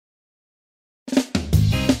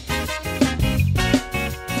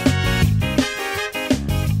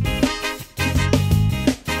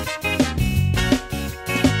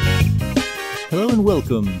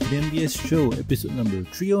Welcome to the MBS Show, episode number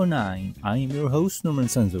 309. I am your host, Norman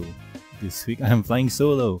Sanzo. This week I am flying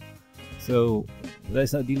solo. So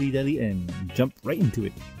let's not dilly-dally and jump right into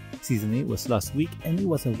it. Season 8 was last week and it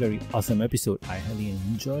was a very awesome episode. I highly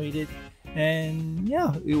enjoyed it. And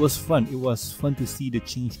yeah, it was fun. It was fun to see the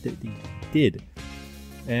change that they did.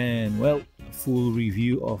 And well, full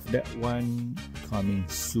review of that one coming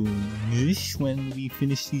soon-ish when we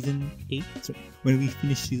finish season 8, when we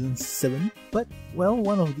finish season 7. But well,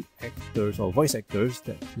 one of the actors or voice actors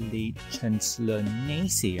that played Chancellor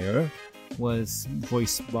Naysayer was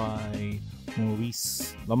voiced by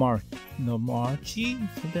Maurice Lamarche,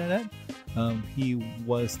 something like that. He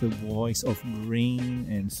was the voice of Rain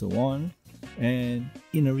and so on. And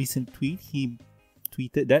in a recent tweet, he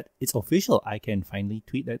tweeted that it's official. I can finally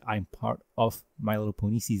tweet that I'm part of My Little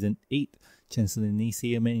Pony Season 8. Chancellor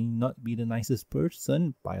Naysayer may not be the nicest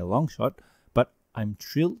person by a long shot, but I'm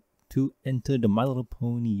thrilled to enter the My Little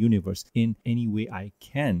Pony universe in any way I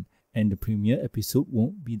can. And the premiere episode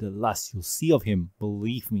won't be the last you'll see of him,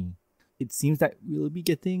 believe me. It seems that we'll be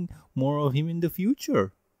getting more of him in the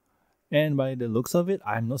future. And by the looks of it,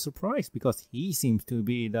 I'm not surprised because he seems to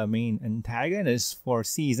be the main antagonist for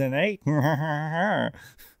Season 8. But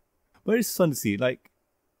it's fun to see.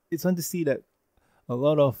 It's fun to see that a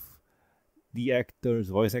lot of the actors,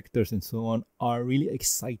 voice actors and so on are really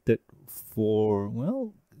excited for,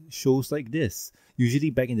 well, shows like this. Usually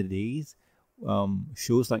back in the days,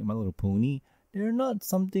 shows like My Little Pony, they're not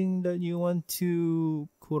something that you want to,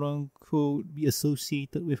 quote-unquote, be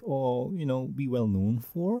associated with or, be well known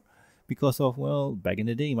for. Because of, well, back in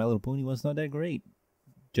the day, My Little Pony was not that great.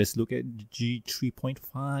 Just look at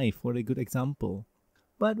G3.5 for a good example.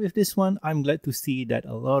 But with this one, I'm glad to see that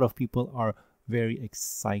a lot of people are very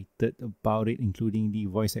excited about it, including the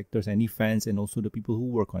voice actors and the fans and also the people who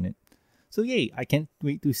work on it. So yay, I can't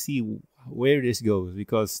wait to see where this goes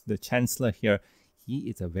because the Chancellor here, he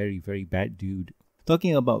is a very, very bad dude.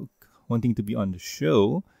 Talking about wanting to be on the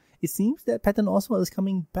show, it seems that Patton Oswalt is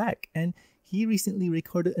coming back and he recently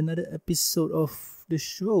recorded another episode of the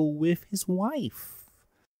show with his wife.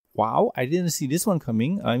 Wow, I didn't see this one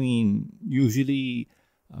coming. I mean, usually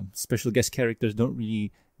special guest characters don't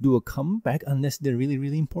really do a comeback unless they're really,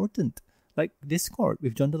 really important. Like Discord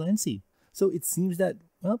with John Delancey. So it seems that,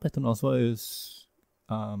 well, Patton Oswalt is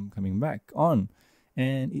coming back on.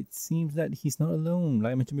 And it seems that he's not alone.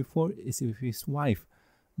 Like I mentioned before, it's with his wife,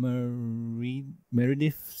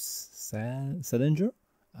 Meredith Salinger.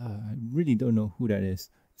 I really don't know who that is.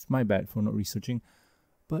 It's my bad for not researching.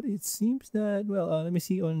 But it seems that, well, let me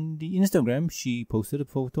see on the Instagram. She posted a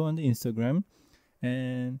photo on the Instagram.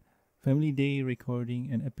 And Family Day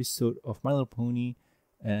recording an episode of My Little Pony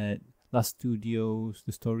at Last Studios.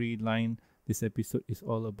 The storyline, this episode is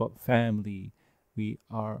all about family. We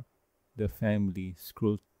are the family.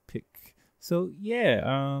 Scroll pick. So,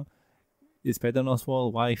 yeah, it's Patton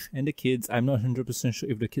Oswalt, wife, and the kids. I'm not 100% sure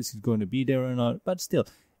if the kids is going to be there or not, but still,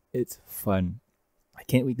 it's fun. I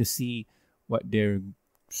can't wait to see what their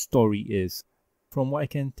story is. From what I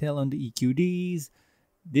can tell on the EQDs,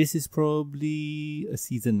 this is probably a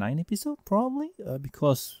season 9 episode, probably,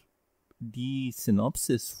 because the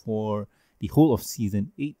synopsis for the whole of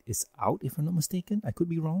season 8 is out, if I'm not mistaken. I could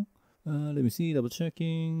be wrong. Let me see, double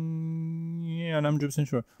checking. Yeah, I'm 100%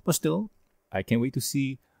 sure. But still, I can't wait to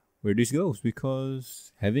see where this goes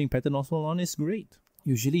because having Patton Oswalt on is great.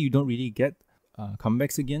 Usually you don't really get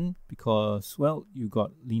comebacks again because, well, you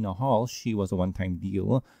got Lena Hall. She was a one-time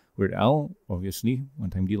deal. Weird Al, obviously,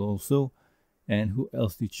 one-time deal also. And who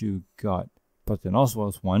else did you got? Patton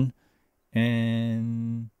Oswalt's one.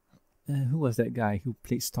 And who was that guy who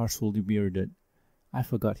played Star Soldier Bearded? I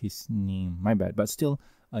forgot his name. My bad. But still,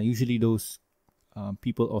 usually those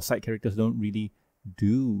people or side characters don't really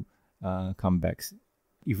do comebacks.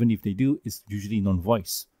 Even if they do, it's usually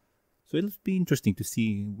non-voice. So it'll be interesting to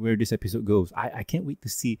see where this episode goes. I can't wait to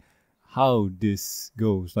see how this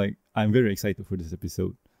goes. I'm very excited for this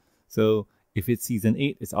episode. So if it's season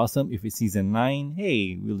 8, it's awesome. If it's season 9,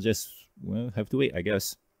 hey, we'll just have to wait, I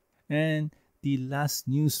guess. And the last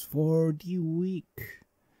news for the week.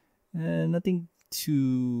 Nothing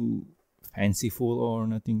too fanciful or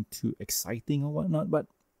nothing too exciting or whatnot, but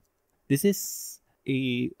this is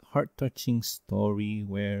a heart-touching story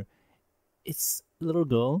where it's a little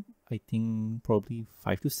girl, I think probably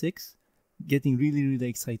 5 to 6, getting really, really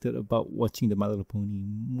excited about watching the My Little Pony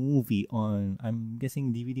movie on, I'm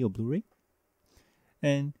guessing, DVD or Blu-ray.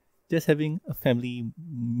 And just having a family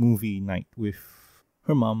movie night with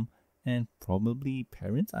her mom and probably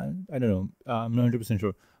parents. I don't know. I'm not 100%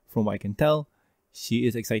 sure. From what I can tell, she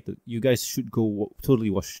is excited. You guys should go totally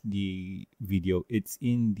watch the video. It's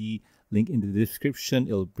in the link in the description.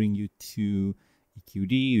 It'll bring you to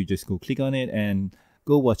EQD. You just go click on it and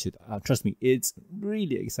go watch it. Trust me, it's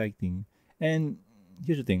really exciting. And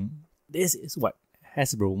here's the thing. This is what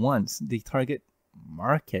Hasbro wants. The target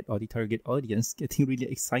market or the target audience getting really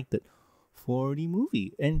excited for the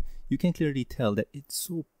movie. And you can clearly tell that it's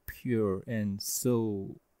so pure and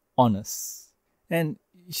so honest. And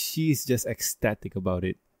she's just ecstatic about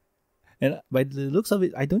it. And by the looks of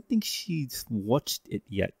it, I don't think she's watched it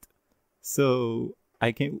yet. So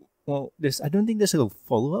I don't think there's a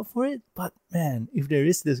follow-up for it. But man, if there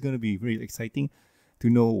is, there's going to be really exciting to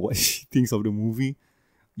know what she thinks of the movie.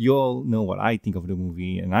 You all know what I think of the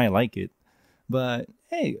movie, and I like it. But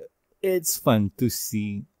hey, it's fun to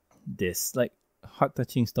see this, like,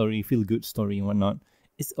 heart-touching story, feel-good story and whatnot.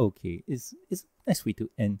 It's okay. It's a nice way to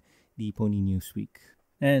end the Pony News Week.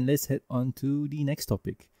 And let's head on to the next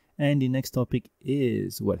topic. And the next topic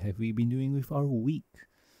is, what have we been doing with our week?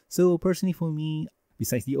 So personally for me,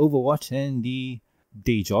 besides the Overwatch and the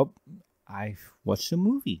day job, I've watched a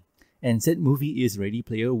movie. And said movie is Ready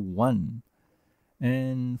Player One.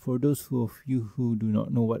 And for those of you who do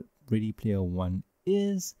not know what Ready Player One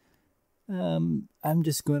is, I'm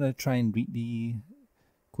just going to try and read the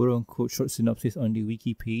quote-unquote short synopsis on the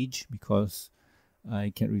wiki page because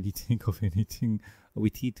I can't really think of anything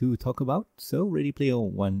witty to talk about. So Ready Player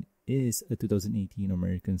One is a 2018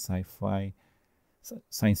 American sci-fi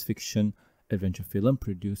science fiction adventure film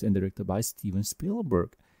produced and directed by Steven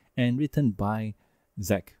Spielberg and written by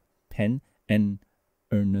Zach Penn and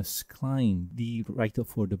Ernest Cline, the writer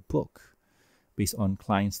for the book, based on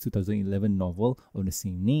Cline's 2011 novel of the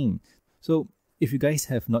same name. So, if you guys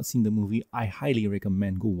have not seen the movie, I highly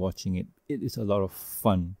recommend go watching it. It is a lot of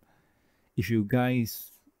fun. If you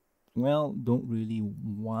guys, don't really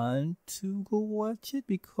want to go watch it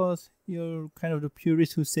because you're kind of the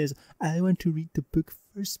purist who says, I want to read the book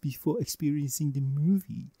first before experiencing the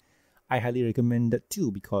movie, I highly recommend that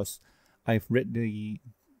too because I've read the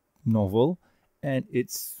novel and it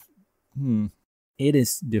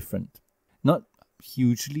is different. Not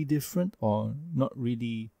hugely different or not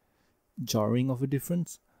really jarring of a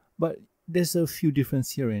difference, but there's a few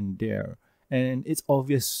differences here and there, and it's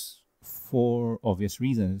obvious for obvious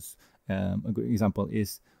reasons. A good example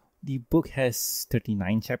is the book has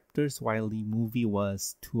 39 chapters while the movie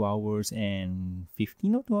was 2 hours and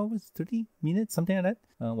 15 or 2 hours 30 minutes, something like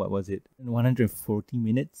that. What was it? 140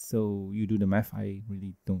 minutes. So you do the math. I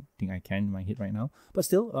really don't think I can in my head right now. But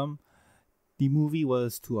still, the movie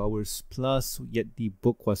was 2 hours plus, yet the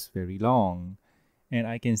book was very long. And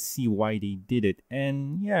I can see why they did it.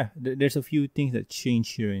 And yeah, there's a few things that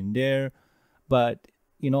change here and there. But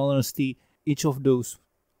in all honesty, each of those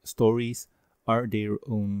stories are their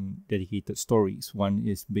own dedicated stories. One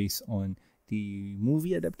is based on the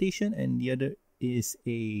movie adaptation and the other is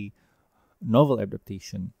a novel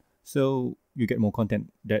adaptation. So you get more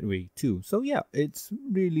content that way too. So yeah, it's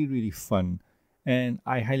really, really fun. And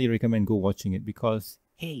I highly recommend go watching it because,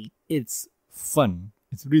 hey, it's fun.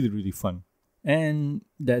 It's really, really fun. And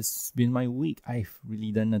that's been my week. I've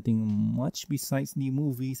really done nothing much besides the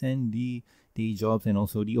movies and the day jobs and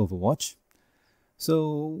also the Overwatch.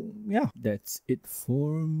 So yeah, that's it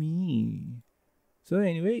for me. So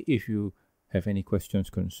anyway, if you have any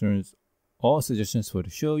questions, concerns, or suggestions for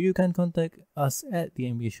the show, you can contact us at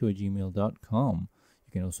thembsshow@gmail.com.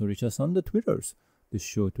 You can also reach us on the Twitters. The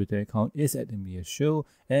show Twitter account is at MBS Show,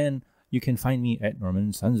 and you can find me at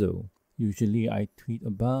Norman Sanzo. Usually I tweet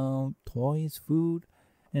about toys, food,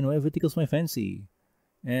 and whatever tickles my fancy.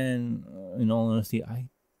 And in all honesty, I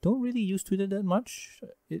don't really use Twitter that much.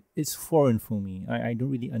 It's foreign for me. I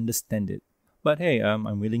don't really understand it. But hey,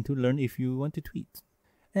 I'm willing to learn if you want to tweet.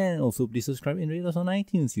 And also please subscribe and rate us on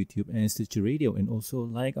iTunes, YouTube, and Stitcher Radio, and also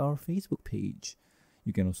like our Facebook page.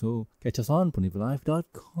 You can also catch us on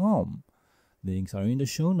ponyvilife.com. Links are in the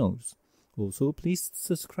show notes. Also, please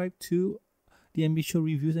subscribe to the MBS Show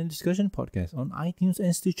Reviews and Discussion podcast on iTunes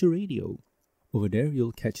and Stitcher Radio. Over there,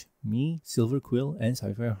 you'll catch me, Silver Quill, and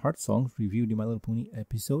Sci-Fi Heart Songs review the My Little Pony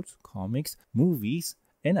episodes, comics, movies,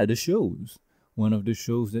 and other shows. One of the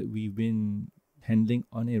shows that we've been handling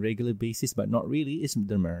on a regular basis, but not really, is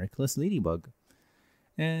The Miraculous Ladybug.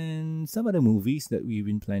 And some other movies that we've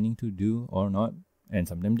been planning to do or not, and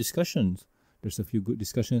some of them discussions. There's a few good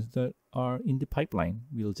discussions that are in the pipeline.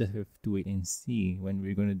 We'll just have to wait and see when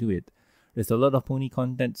we're going to do it. There's a lot of pony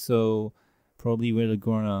content, so probably we're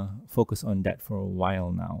gonna focus on that for a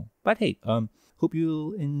while now. But hey, hope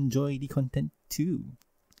you'll enjoy the content too.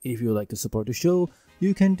 If you'd like to support the show,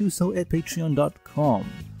 you can do so at patreon.com.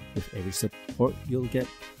 With every support, you'll get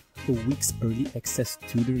a week's early access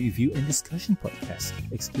to the review and discussion podcast,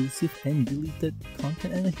 exclusive and deleted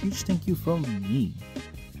content, and a huge thank you from me.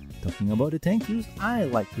 Talking about the thank yous, I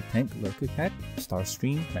like to thank Lurkercat,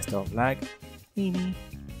 Starstream, Master of Lag, Amy,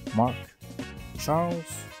 Mark, Charles,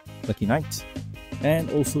 Lucky Knight, and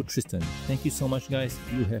also Tristan. Thank you so much, guys.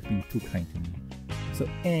 You have been too kind to me. So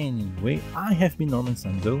anyway, I have been Norman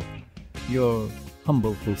Sanzo, your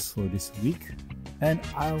humble host for this week, and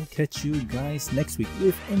I'll catch you guys next week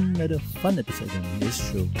with another fun episode of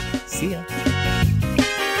MBS Show. See ya!